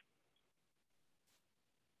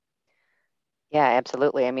 Yeah,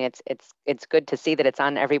 absolutely. I mean, it's good to see that it's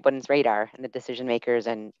on everyone's radar and the decision makers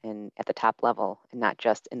and at the top level, and not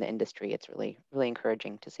just in the industry. It's really, really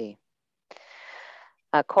encouraging to see.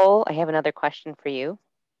 Cole, I have another question for you.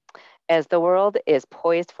 As the world is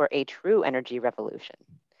poised for a true energy revolution,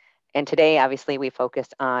 and today, obviously, we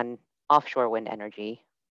focused on offshore wind energy,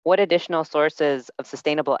 what additional sources of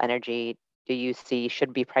sustainable energy do you see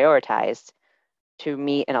should be prioritized to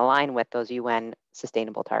meet and align with those UN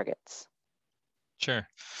sustainable targets? Sure.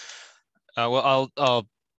 Well,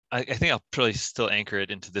 I think I'll probably still anchor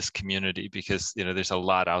it into this community, because you know there's a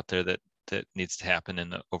lot out there that needs to happen in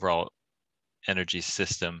the overall energy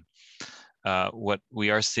system. What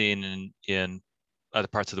we are seeing in other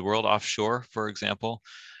parts of the world, offshore, for example,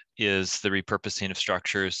 is the repurposing of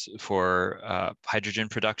structures for hydrogen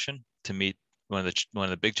production to meet one of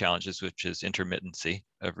the big challenges, which is intermittency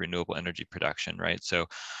of renewable energy production, right? So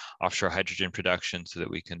offshore hydrogen production, so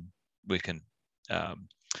that we can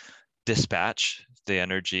dispatch the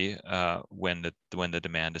energy when the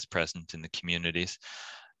demand is present in the communities,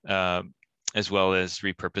 as well as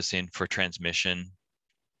repurposing for transmission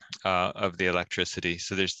of the electricity.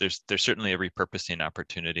 So there's certainly a repurposing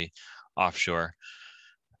opportunity offshore.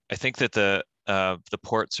 I think that the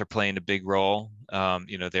ports are playing a big role.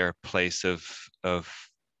 You know, they're a place of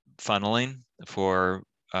funneling for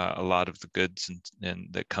a lot of the goods and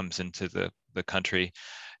that comes into the country.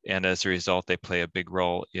 And as a result, they play a big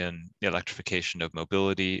role in the electrification of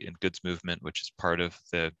mobility and goods movement, which is part of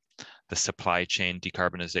the supply chain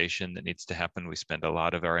decarbonization that needs to happen. We spend a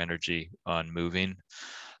lot of our energy on moving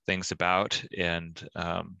things about, and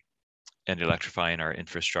electrifying our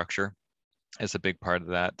infrastructure is a big part of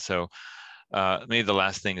that. So maybe the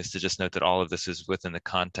last thing is to just note that all of this is within the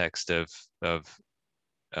context of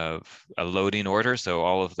a loading order. So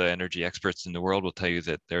all of the energy experts in the world will tell you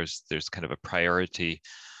that there's kind of a priority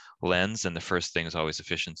lens, and the first thing is always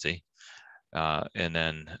efficiency. And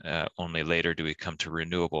then only later do we come to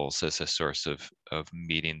renewables as a source of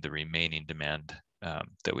meeting the remaining demand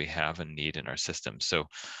that we have and need in our system. So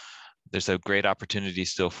there's a great opportunity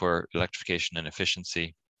still for electrification and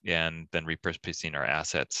efficiency, and then repurposing our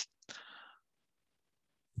assets.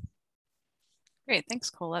 Great, thanks,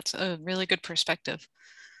 Cole. That's a really good perspective.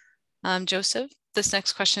 Joseph, this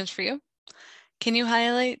next question is for you. Can you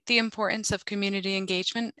highlight the importance of community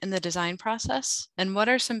engagement in the design process? And what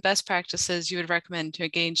are some best practices you would recommend to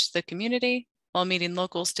engage the community while meeting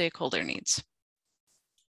local stakeholder needs?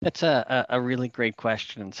 That's a really great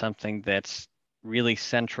question, and something that's really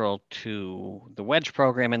central to the WEDGE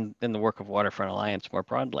program and the work of Waterfront Alliance more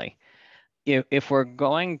broadly. If we're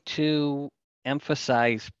going to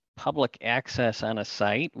emphasize public access on a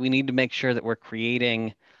site, we need to make sure that we're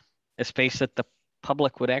creating a space that the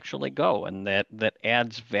public would actually go, and that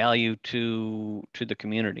adds value to the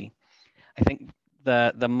community. I think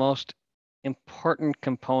the most important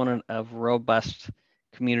component of robust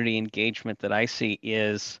community engagement that I see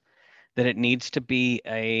is that it needs to be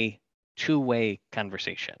a two-way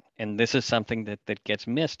conversation. And this is something that gets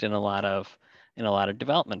missed in a lot of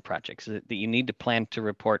development projects, that you need to plan to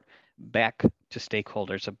report back to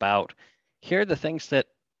stakeholders about, here are the things that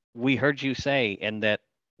we heard you say and that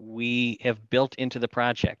we have built into the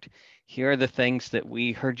project. Here are the things that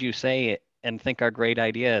we heard you say and think are great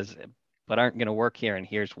ideas, but aren't going to work here, and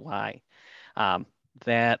here's why.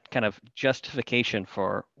 That kind of justification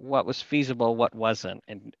for what was feasible, what wasn't,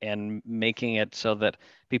 and making it so that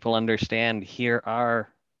people understand, here are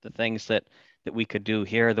the things that we could do.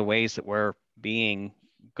 Here are the ways that we're being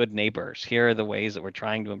good neighbors. Here are the ways that we're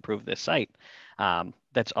trying to improve this site.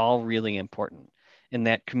 That's all really important. And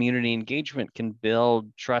that community engagement can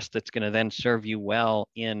build trust that's going to then serve you well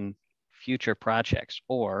in future projects.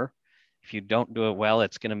 Or if you don't do it well,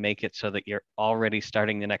 it's going to make it so that you're already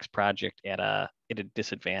starting the next project at a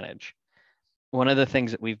disadvantage. One of the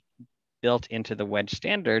things that we've built into the WEDGE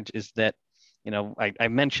standards is that, I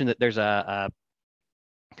mentioned that there's a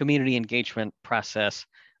community engagement process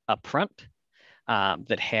up front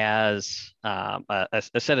that has a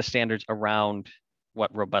set of standards around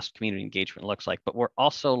what robust community engagement looks like. But we're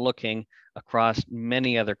also looking across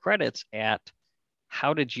many other credits at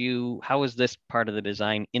how is this part of the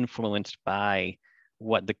design influenced by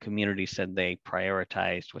what the community said they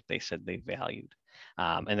prioritized, what they said they valued.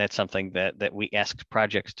 And that's something that we asked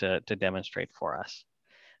projects to demonstrate for us.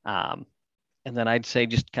 And then I'd say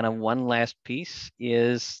just kind of one last piece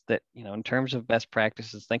is that, in terms of best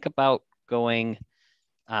practices, think about going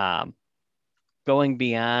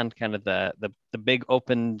beyond kind of the big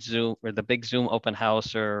open Zoom or the big Zoom open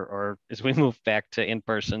house, or as we move back to in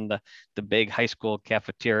person, the big high school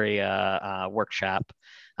cafeteria workshop.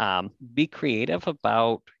 Be creative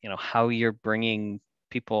about how you're bringing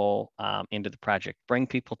people into the project. Bring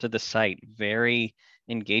people to the site. Vary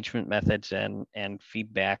engagement methods and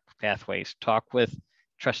feedback pathways. Talk with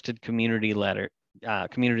trusted community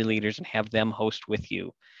leaders and have them host with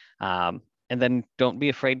you. And then don't be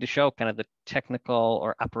afraid to show kind of the technical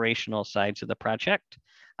or operational sides of the project,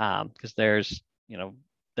 because there's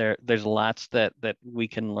lots that we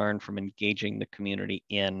can learn from engaging the community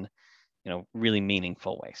in really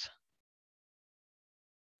meaningful ways.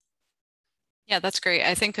 Yeah, that's great.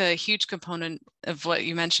 I think a huge component of what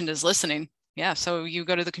you mentioned is listening. Yeah, so you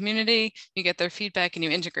go to the community, you get their feedback, and you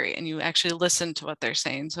integrate, and you actually listen to what they're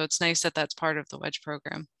saying. So it's nice that that's part of the WEDGE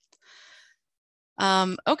program.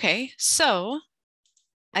 Okay, so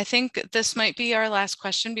I think this might be our last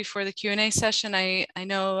question before the Q&A session. I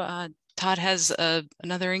know Todd has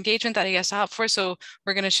another engagement that he has to opt for, so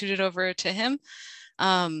we're going to shoot it over to him.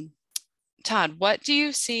 Todd, what do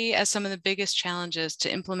you see as some of the biggest challenges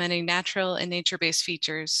to implementing natural and nature-based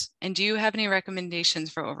features? And do you have any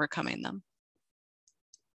recommendations for overcoming them?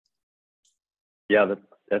 Yeah,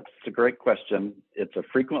 that's a great question. It's a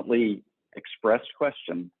frequently expressed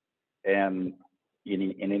question, and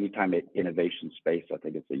in any time at innovation space, I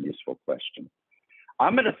think it's a useful question.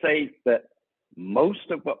 I'm going to say that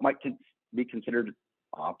most of what might be considered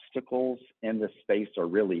obstacles in this space are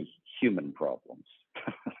really human problems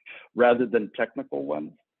rather than technical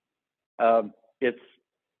ones. It's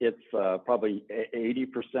probably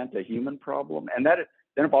 80% a human problem, and that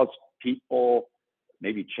involves people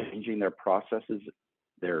maybe changing their processes,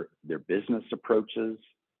 their business approaches,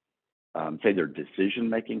 say their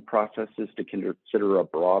decision-making processes to consider a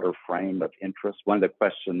broader frame of interest. One of the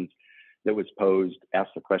questions that was posed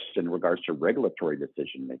asked the question in regards to regulatory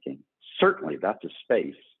decision-making. Certainly, that's a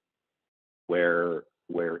space where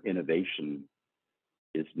innovation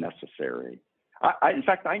is necessary. In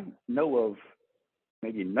fact, I know of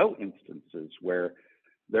maybe no instances where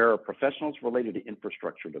there are professionals related to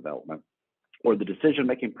infrastructure development or the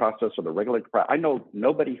decision-making process or the regulatory process. I know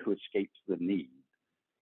nobody who escapes the need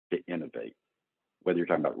to innovate, whether you're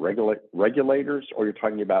talking about regulators or you're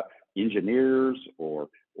talking about engineers or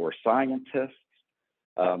scientists.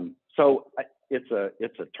 So it's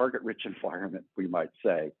a target-rich environment, we might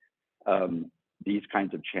say, these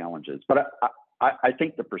kinds of challenges. But I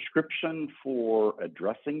think the prescription for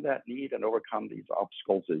addressing that need and overcome these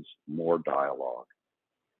obstacles is more dialogue.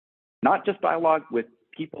 Not just dialogue with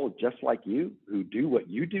people just like you who do what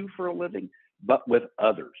you do for a living, but with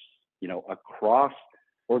others, across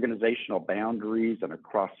organizational boundaries and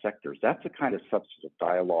across sectors. That's the kind of substantive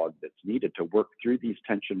dialogue that's needed to work through these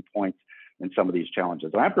tension points and some of these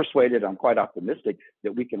challenges. And I'm persuaded, I'm quite optimistic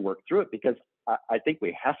that we can work through it, because I think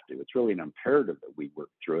we have to. It's really an imperative that we work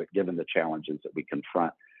through it, given the challenges that we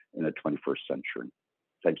confront in the 21st century.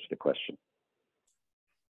 Thanks for the question.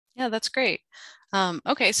 Yeah, that's great.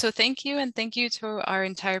 Okay, so thank you, and thank you to our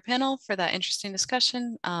entire panel for that interesting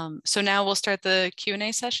discussion. So now we'll start the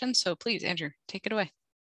Q&A session. So please, Andrew, take it away.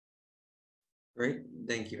 Great,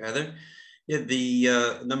 thank you, Heather. Yeah,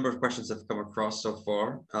 the number of questions have come across so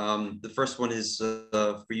far. The first one is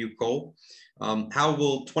for you, Cole. How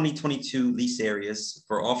will 2022 lease areas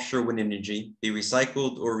for offshore wind energy be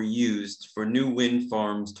recycled or reused for new wind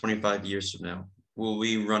farms 25 years from now? Will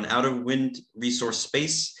we run out of wind resource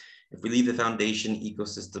space if we leave the foundation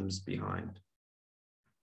ecosystems behind?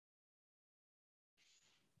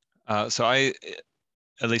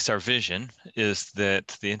 At least our vision is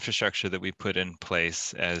that the infrastructure that we put in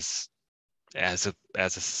place as a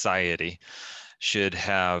society should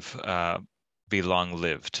have be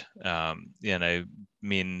long-lived, and I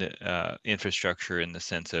mean infrastructure in the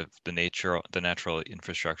sense of the natural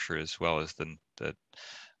infrastructure as well as the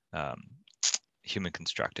human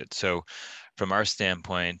constructed. So from our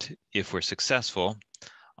standpoint, if we're successful,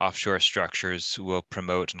 offshore structures will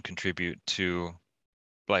promote and contribute to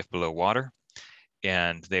life below water,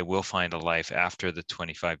 and they will find a life after the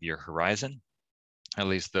 25-year horizon, at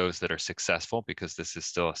least those that are successful, because this is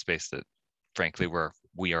still a space that, frankly,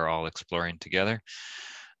 we are all exploring together.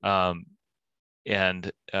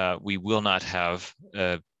 And we will not have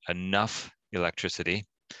enough electricity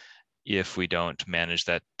if we don't manage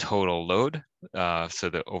that total load. So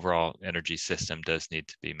the overall energy system does need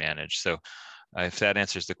to be managed. So if that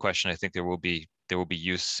answers the question, I think there will be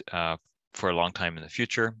use for a long time in the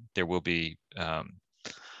future. There will be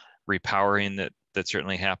repowering that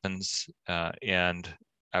certainly happens, and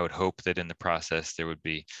I would hope that in the process there would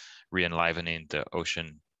be re-enlivening the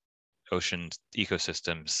ocean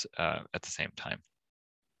ecosystems at the same time.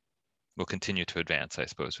 We'll continue to advance, I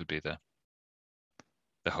suppose, would be the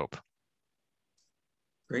hope.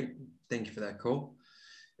 Great, thank you for that, Cole.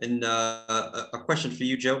 And a question for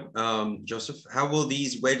you, Joseph. How will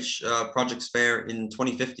these wedge projects fare in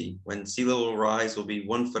 2050 when sea level rise will be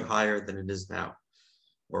 1 foot higher than it is now,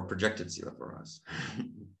 or projected sea level rise?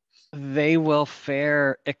 They will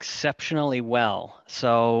fare exceptionally well.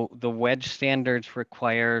 So the wedge standards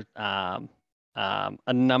require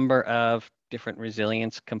a number of different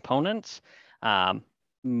resilience components.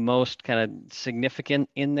 Most kind of significant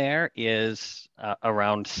in there is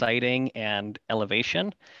around siting and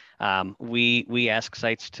elevation. We ask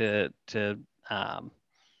sites to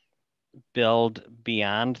build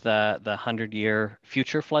beyond the 100-year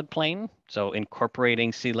future floodplain, so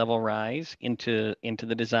incorporating sea level rise into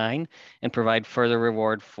the design, and provide further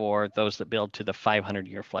reward for those that build to the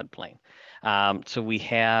 500-year floodplain. So we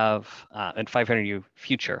have and 500-year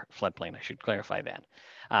future floodplain, I should clarify that.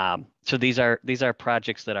 So these are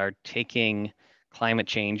projects that are taking climate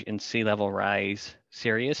change and sea level rise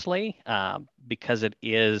seriously, because it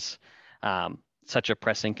is such a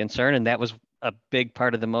pressing concern, and that was a big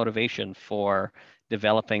part of the motivation for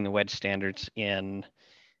developing the wedge standards in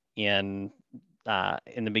the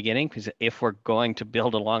beginning. Because if we're going to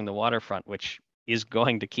build along the waterfront, which is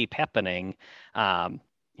going to keep happening,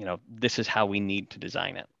 this is how we need to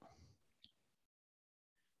design it.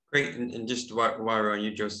 Great, and just while we're on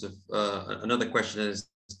you, Joseph, another question that has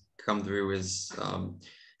come through is,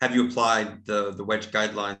 have you applied the wedge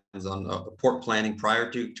guidelines on port planning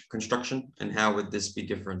prior to construction, and how would this be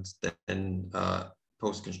different than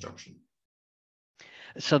post-construction?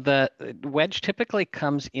 So the wedge typically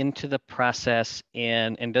comes into the process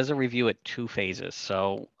and does a review at 2 phases.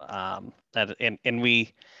 So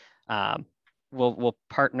we'll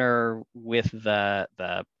partner with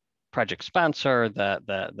the project sponsor,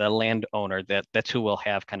 the landowner. That's who we'll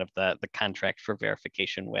have kind of the contract for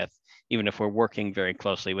verification with, even if we're working very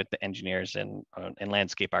closely with the engineers and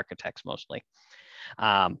landscape architects mostly.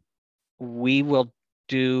 We will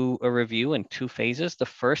do a review in 2 phases. The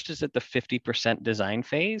first is at the 50% design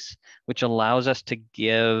phase, which allows us to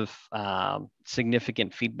give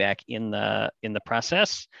significant feedback in the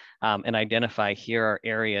process and identify here are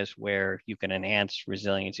areas where you can enhance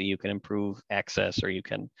resiliency, you can improve access, or you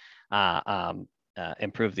can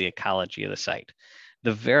improve the ecology of the site.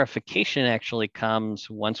 The verification actually comes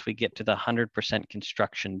once we get to the 100%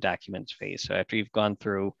 construction documents phase. So after you've gone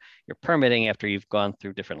through your permitting, after you've gone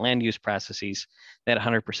through different land use processes, that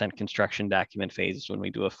 100% construction document phase is when we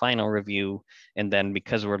do a final review. And then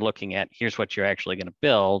because we're looking at here's what you're actually going to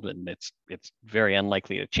build, and it's very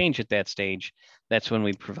unlikely to change at that stage, that's when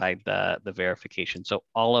we provide the verification. So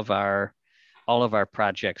all of our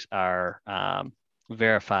projects are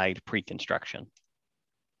verified pre-construction.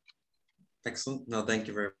 Excellent. No, thank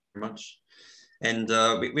you very much. And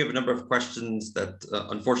we have a number of questions that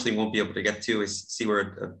unfortunately won't be able to get to. I see we're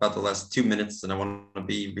at about the last 2 minutes, and I want to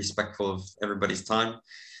be respectful of everybody's time.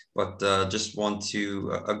 But just want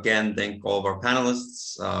to again thank all of our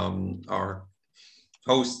panelists, our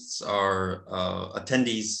hosts, our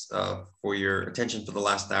attendees for your attention for the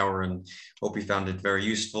last hour, and hope you found it very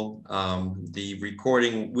useful. The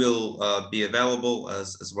recording will be available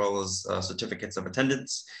as well as certificates of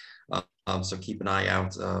attendance. So keep an eye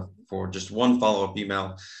out for just one follow-up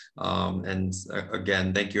email. And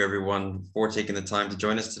again, thank you everyone for taking the time to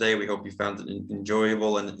join us today. We hope you found it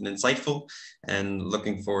enjoyable and insightful, and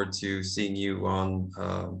looking forward to seeing you on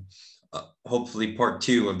hopefully part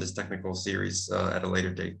 2 of this technical series at a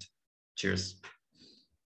later date. Cheers.